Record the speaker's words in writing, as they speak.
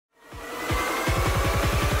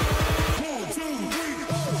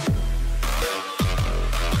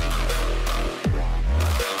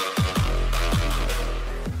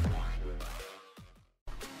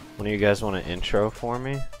of you guys want an intro for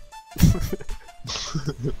me?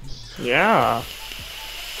 Yeah.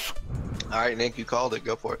 Alright, Nick, you called it.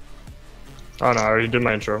 Go for it. Oh no, I already did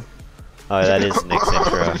my intro. Oh, that is Nick's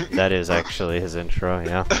intro. That is actually his intro,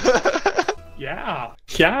 yeah. Yeah.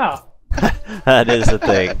 Yeah. That is the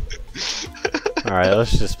thing. Alright,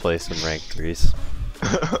 let's just play some ranked threes.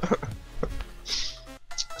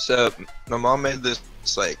 So, my mom made this,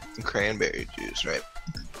 like, cranberry juice, right?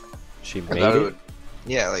 She I made thought it?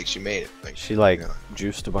 Yeah, like, she made it. Like, She, like, you know.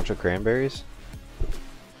 juiced a bunch of cranberries?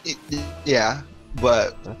 Yeah,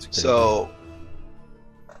 but, That's crazy. so,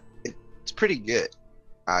 it's pretty good.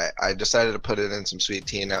 I decided to put it in some sweet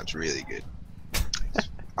tea, and now it's really good.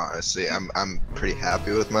 Honestly, I'm pretty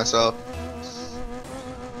happy with myself.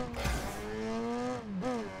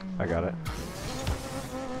 I got it.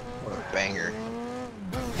 What a banger.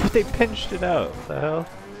 They pinched it out. What the hell?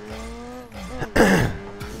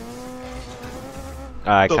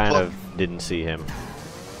 I kind of didn't see him.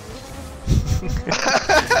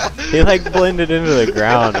 He like blended into the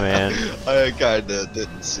ground, man. I kinda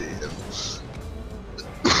didn't see him.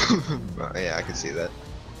 Yeah, I can see that.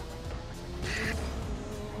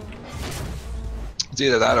 It's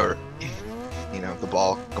either that or, you know, the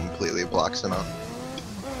ball completely blocks it off.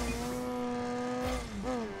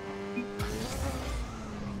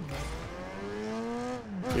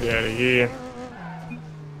 Get out of here.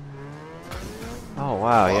 Oh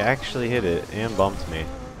wow, he actually hit it and bumped me.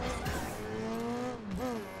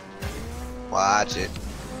 Watch it.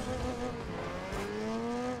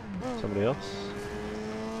 Somebody else?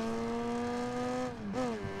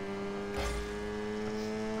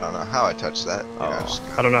 I don't know how I touched that. You know, Oh. just-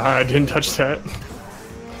 I don't know how I didn't touch that.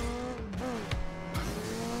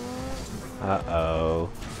 Uh-oh.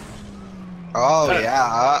 Oh yeah,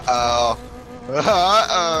 uh-oh.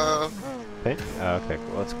 Uh-oh. Pin? Oh, okay,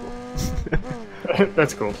 cool. That's cool.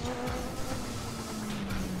 That's cool.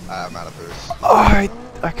 I'm out of boost. Oh,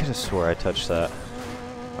 I could have swore I touched that.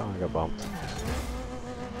 Oh, I got bumped.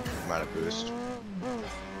 I'm out of boost.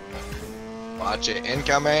 Watch it,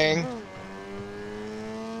 incoming!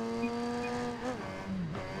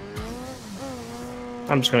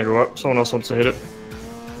 I'm just gonna go up. Someone else wants to hit it.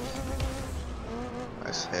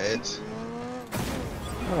 Nice hit.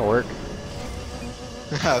 That'll work.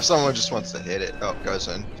 If someone just wants to hit it, oh, goes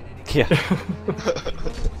in. Yeah.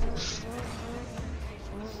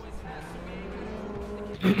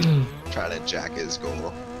 Try to jack his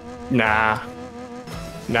goal. Nah.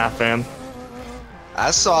 Nah, fam.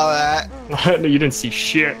 I saw that. No, you didn't see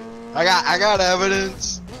shit. I got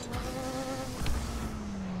evidence.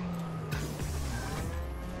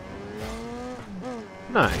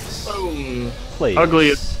 Nice. Boom. Please. Ugly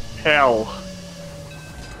as hell.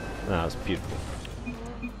 That was beautiful.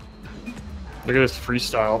 Look at this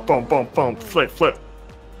freestyle. Bump, bump, bump. Flip, flip.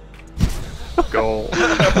 Goal.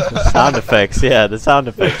 Sound effects, yeah, the sound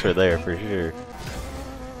effects were there for sure.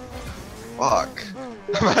 Fuck.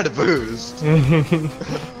 I'm out of boost.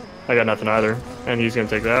 I got nothing either. And he's gonna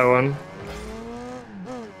take that one.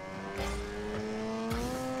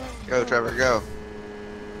 Go, Trevor, go.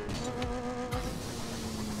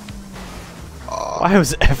 Aw. Why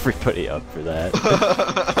was everybody up for that?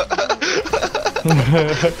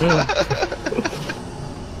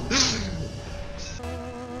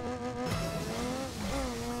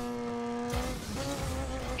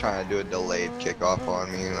 Trying to do a delayed kickoff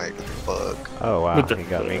on me, like, what the fuck? Oh wow, What the he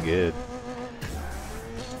got me fuck? good.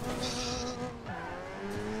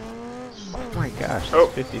 Oh my gosh, Oh.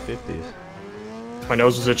 50-50s. My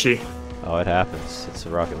nose is itchy. Oh, it happens. It's a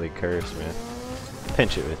Rocket League curse, man.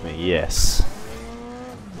 Pinch it with me, yes.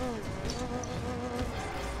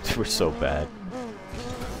 We're so bad.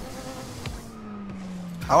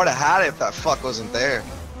 I would have had it if that fuck wasn't there.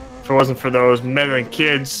 If it wasn't for those meddling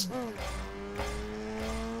kids.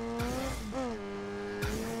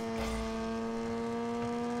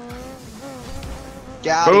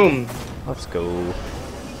 Got him. Boom. Let's go.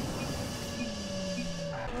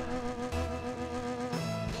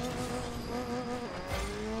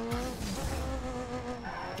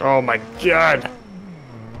 Oh my god.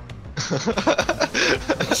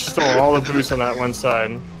 Stole all the boost on that one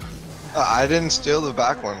side. I didn't steal the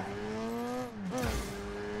back one.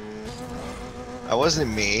 That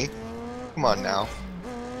wasn't me. Come on now.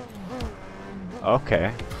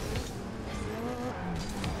 Okay.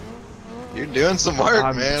 You're doing some work,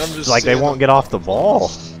 I'm man. I'm just like they seeing won't get off the ball.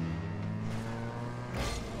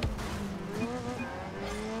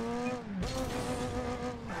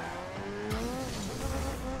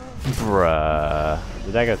 Bruh.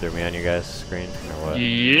 Did that go through me on your guys' screen or what?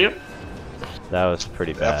 Yep. That was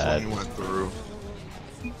pretty bad. Definitely went through.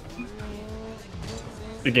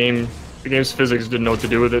 the game's physics didn't know what to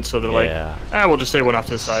do with it, so they're Yeah. like, we'll just say one off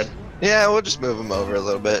to the side. Yeah, we'll just move him over a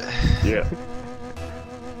little bit. Yeah.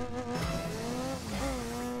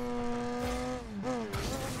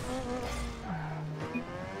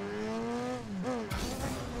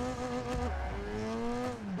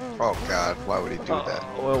 Oh god, why would he do that?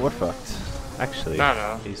 Well, we're fucked. Actually,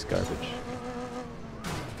 No. he's garbage.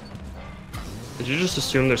 Did you just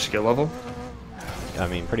assume their skill level? I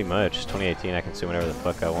mean, pretty much. It's 2018, I can do whatever the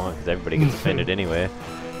fuck I want, because everybody gets offended anyway.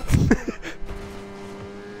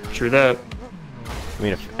 True that. I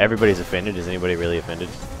mean, if everybody's offended, is anybody really offended?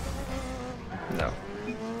 No.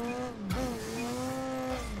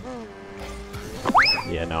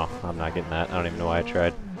 Yeah, no, I'm not getting that. I don't even know why I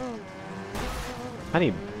tried. I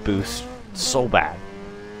need boost so bad.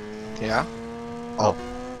 Yeah? Oh.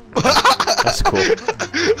 That's cool.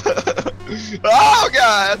 Oh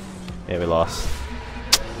god! Yeah, we lost.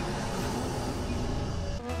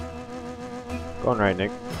 Going right,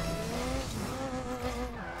 Nick.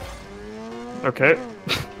 I'm Okay.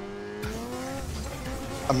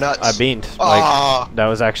 nuts. I beamed. Like, that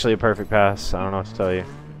was actually a perfect pass. I don't know what to tell you.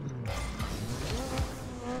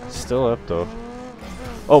 Still up though.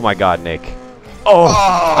 Oh my god, Nick. Oh,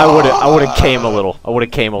 I would have came a little. I would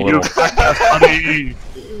have came a little.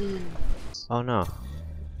 Oh no.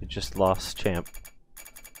 You just lost champ.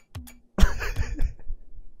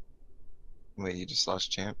 Wait, you just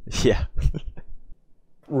lost champ? Yeah.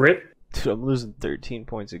 Rip. Dude, I'm losing 13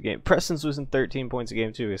 points a game. Preston's losing 13 points a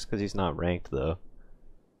game too. It's because he's not ranked though.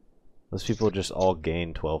 Those people just all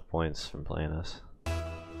gain 12 points from playing us.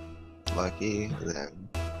 Lucky them.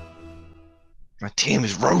 My team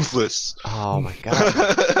is ruthless. Oh my god.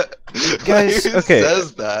 Guys, okay. Who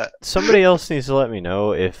says that? Somebody else needs to let me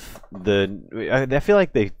know if I feel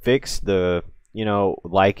like they fixed the, you know,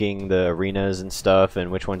 liking the arenas and stuff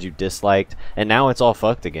and which ones you disliked, and now it's all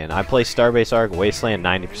fucked again. I play Starbase Arc Wasteland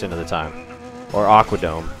 90% of the time. Or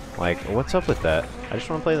Aquadome. Like, what's up with that? I just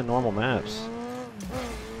want to play the normal maps.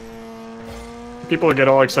 People get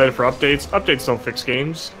all excited for updates. Updates don't fix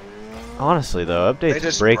games. Honestly though, updates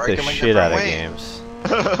just break break the them a shit out of different games.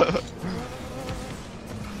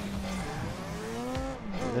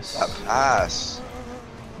 This... That pass.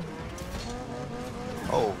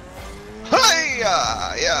 Oh.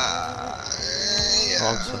 Hi-ya! Yeah.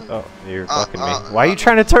 Oh, you're fucking me. Why are you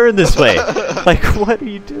trying to turn this way? Like, what are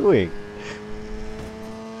you doing?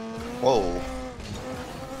 Whoa.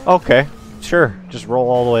 Okay, sure. Just roll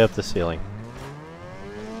all the way up the ceiling.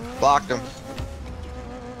 Blocked him.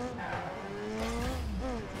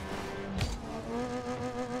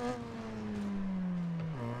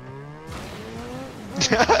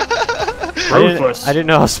 I didn't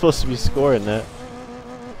know I was supposed to be scoring that.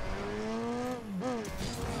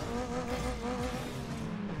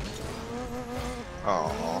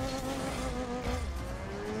 Oh.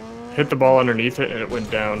 Hit the ball underneath it and it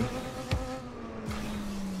went down.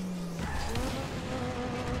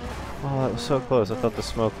 Oh, that was so close. I thought the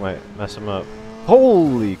smoke might mess him up.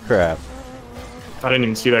 Holy crap. I didn't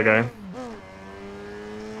even see that guy.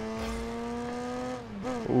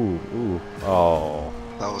 Ooh. Oh.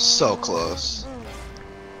 That was so close.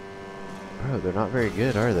 Bro, they're not very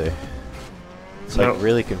good, are they? It's No. like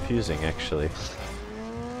really confusing, actually.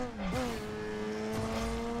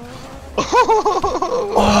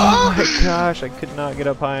 Oh my gosh, I could not get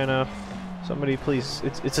up high enough. Somebody please,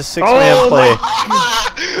 it's a 6-man play.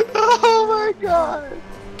 Oh my god.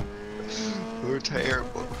 We're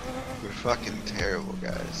terrible. We're fucking terrible,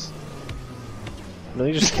 guys. No,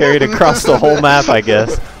 you just carried across the whole map, I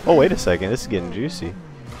guess. Oh, wait a second, this is getting juicy.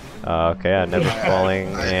 Okay, I'm never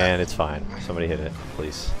falling, and it's fine. Somebody hit it,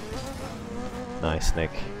 please. Nice,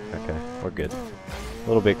 Nick. Okay, we're good. A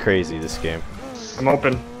little bit crazy this game. I'm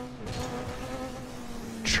open.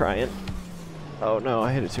 Trying. Oh no,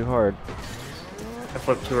 I hit it too hard. I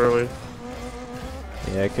flipped too early.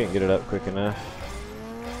 Yeah, I couldn't get it up quick enough.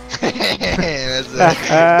 That's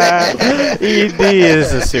ED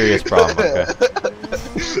is a serious problem, okay.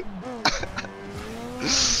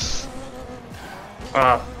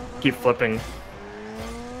 Keep flipping.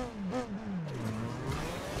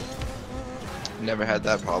 Never had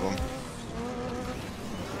that problem.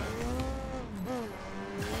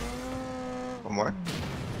 One more.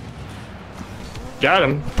 Got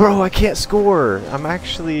him. Bro, I can't score! I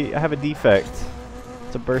have a defect.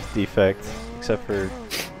 It's a birth defect, except for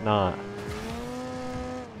not.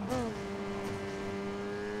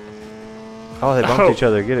 Oh, they bumped each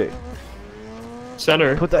other, get it.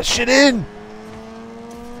 Center. Put that shit in!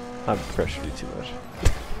 I've pressured you too much.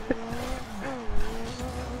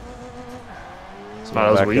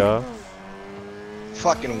 That was weak.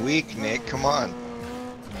 Fucking weak, Nick. Come on.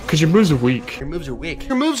 Because your moves are weak. Your moves are weak.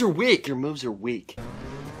 Your moves are weak. Your moves are weak.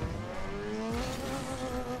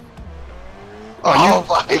 Oh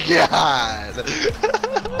my god!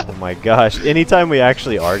 Oh my gosh. Anytime we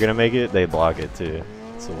actually are gonna make it, they block it too.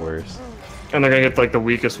 It's the worst. And they're gonna get like the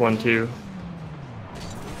weakest one too.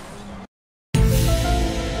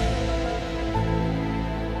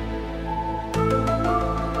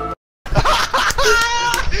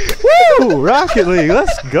 Woo! Rocket League,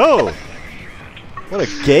 let's go! What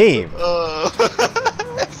a game!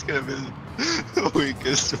 That's gonna be the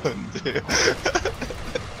weakest one too.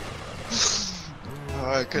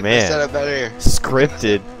 Oh, I couldn't have said it better.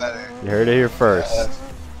 Scripted. You heard it here first.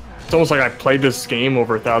 It's almost like I played this game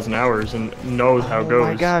over 1,000 hours and knows how it goes.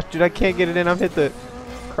 Oh my gosh, dude, I can't get it in. I've hit the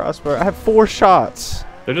crossbar. I have 4 shots.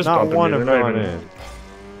 They're just not bumping one me. of They're them not on even- in.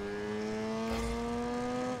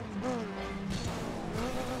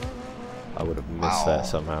 I would have missed that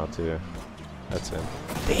somehow too. That's it.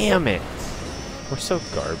 Damn it! We're so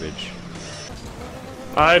garbage.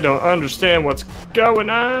 I don't understand what's going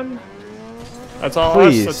on. That's all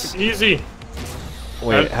Please. us. That's easy.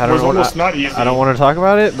 Wait, That was almost not easy. I don't want to talk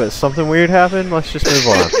about it, but something weird happened. Let's just move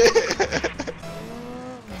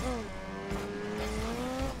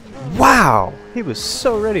on. Wow! He was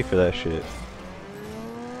so ready for that shit.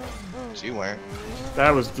 She weren't.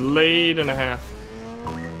 That was delayed and a half.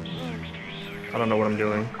 I don't know what I'm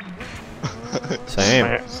doing.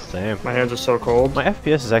 Same. Same. My hands are so cold. My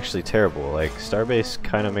FPS is actually terrible. Like, Starbase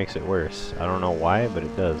kind of makes it worse. I don't know why, but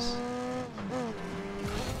it does.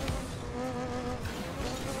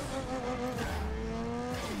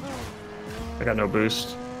 I got no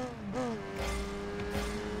boost.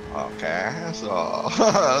 Okay, so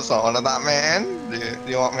so what of that, man?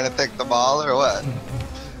 Do you want me to take the ball or what?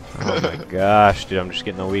 Oh my gosh, dude, I'm just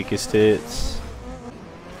getting the weakest hits.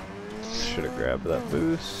 Should have grabbed that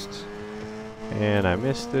boost. And I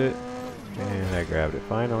missed it. And I grabbed it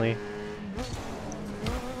finally.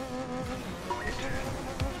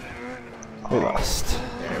 We lost.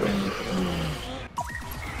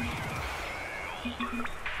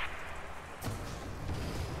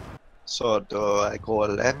 So do I go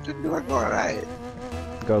left or do I go right?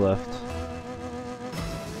 Go left.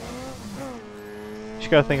 You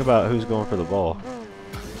just gotta think about who's going for the ball.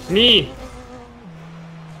 Me!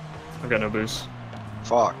 I got no boost.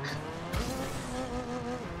 Fuck.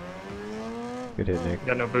 Good hit, Nick.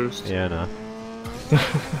 Got no boost. Yeah, no.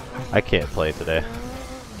 I can't play today.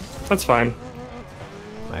 That's fine.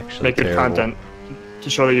 I'm actually Make good terrible. content to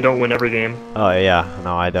show that you don't win every game. Oh yeah,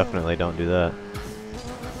 no, I definitely don't do that.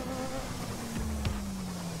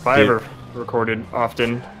 If I ever recorded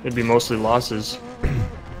often, it'd be mostly losses.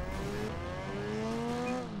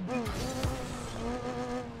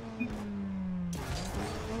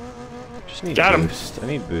 Just need Got him. boost. I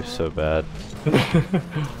need boost so bad.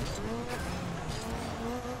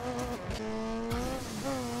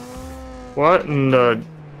 What in the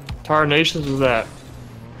tarnations was that?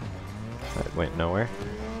 Wait, nowhere?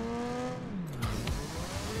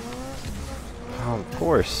 Oh, of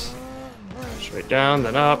course. Straight down,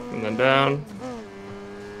 then up, and then down.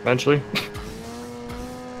 Eventually.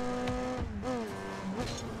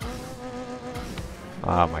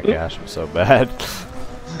 Oh my gosh, I'm so bad.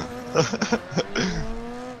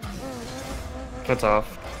 That's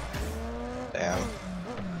off. Damn.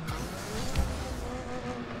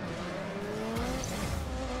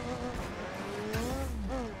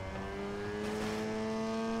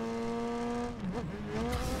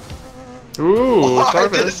 Ooh, I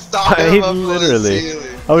Torvus. just saw He him up on the literally- ceiling.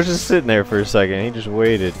 I was just sitting there for a second. He just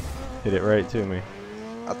waited. Hit it right to me.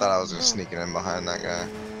 I thought I was just sneaking in behind that guy.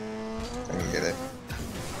 I can get it.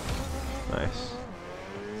 Nice.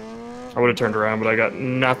 I would have turned around, but I got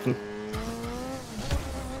nothing.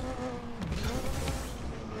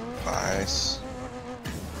 Nice.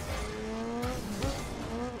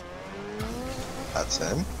 That's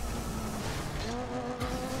him.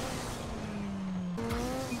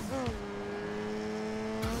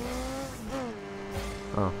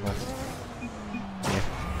 Oh, well. Yeah.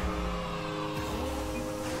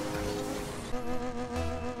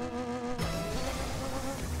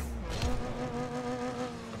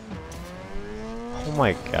 Oh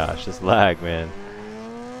my gosh, this lag, man.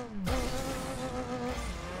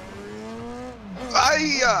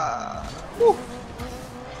 Aya!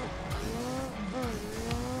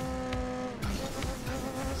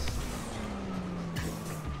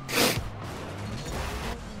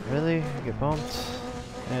 Really? Get bumped?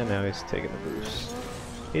 And now he's taking the boost.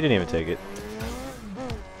 He didn't even take it.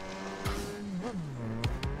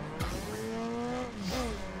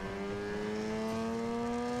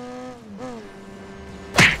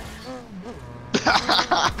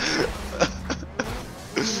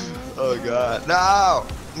 Oh god. No!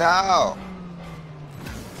 No!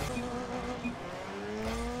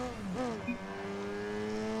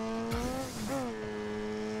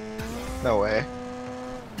 No way.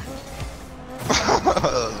 That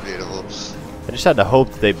was beautiful. I just had to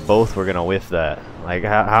hope that they both were gonna whiff that. Like,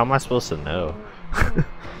 how am I supposed to know?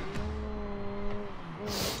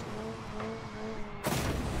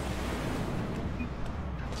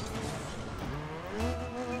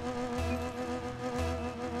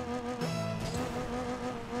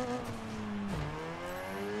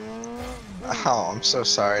 Oh, I'm so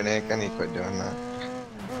sorry, Nick. I need to quit doing that.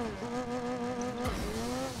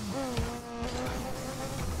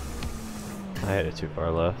 I hit it too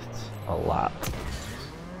far left. A lot.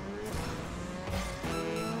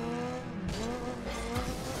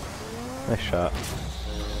 Nice shot.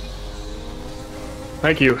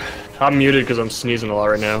 Thank you. I'm muted because I'm sneezing a lot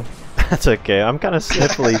right now. That's okay. I'm kind of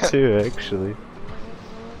sniffly too, actually.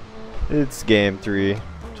 It's game 3.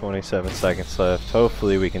 27 seconds left.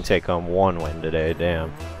 Hopefully we can take home 1 win today.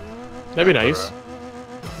 Damn. That'd be nice.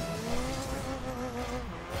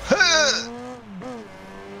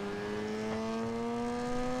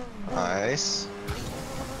 Nice.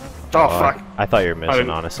 Oh, fuck. I thought you were missing, didn't-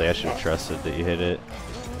 honestly. I should have trusted that you hit it.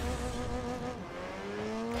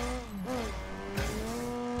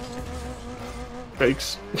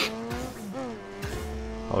 Fakes.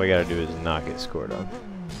 All we gotta do is not get scored on.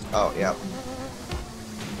 Oh, yeah.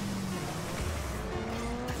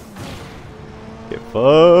 Get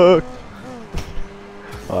fucked!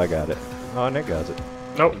 Oh, I got it. Oh, Nick got it.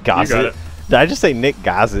 Nope, you Got got it. it. Did I just say Nick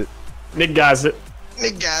got it? Nick guys it.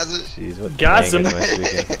 Nick got it. Jeez, what Got language him. am I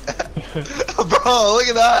speaking? Bro, look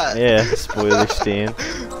at that. Yeah, spoiler Steen.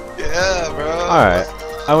 Yeah, bro. Alright,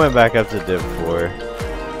 I went back up to Div 4.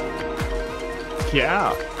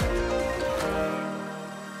 Yeah.